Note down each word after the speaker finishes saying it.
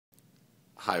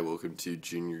Hi, welcome to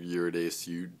junior year at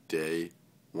ASU, day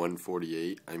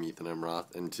 148. I'm Ethan M.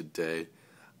 Roth, and today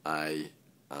I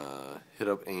hit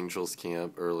up Angels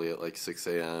camp early at like 6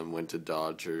 a.m., went to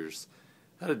Dodgers,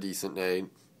 had a decent day,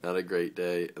 not a great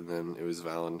day, and then it was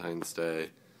Valentine's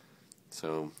Day,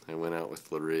 so I went out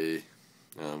with Larry.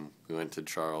 We went to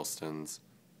Charleston's.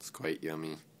 It's quite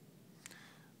yummy.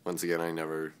 Once again, I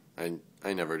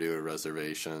never do a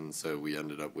reservation, so we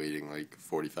ended up waiting like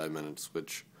 45 minutes,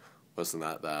 which wasn't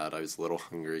that bad. I was a little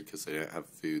hungry because I didn't have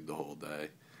food the whole day.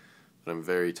 But I'm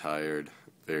very tired,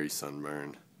 very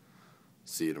sunburned.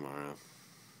 See you tomorrow.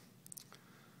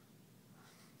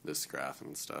 This graph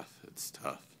and stuff, it's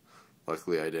tough.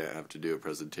 Luckily, I didn't have to do a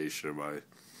presentation of my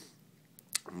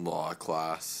law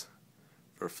class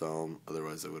for film.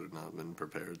 Otherwise, I would have not been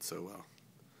prepared so well.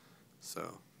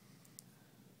 So,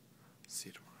 see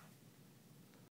you tomorrow.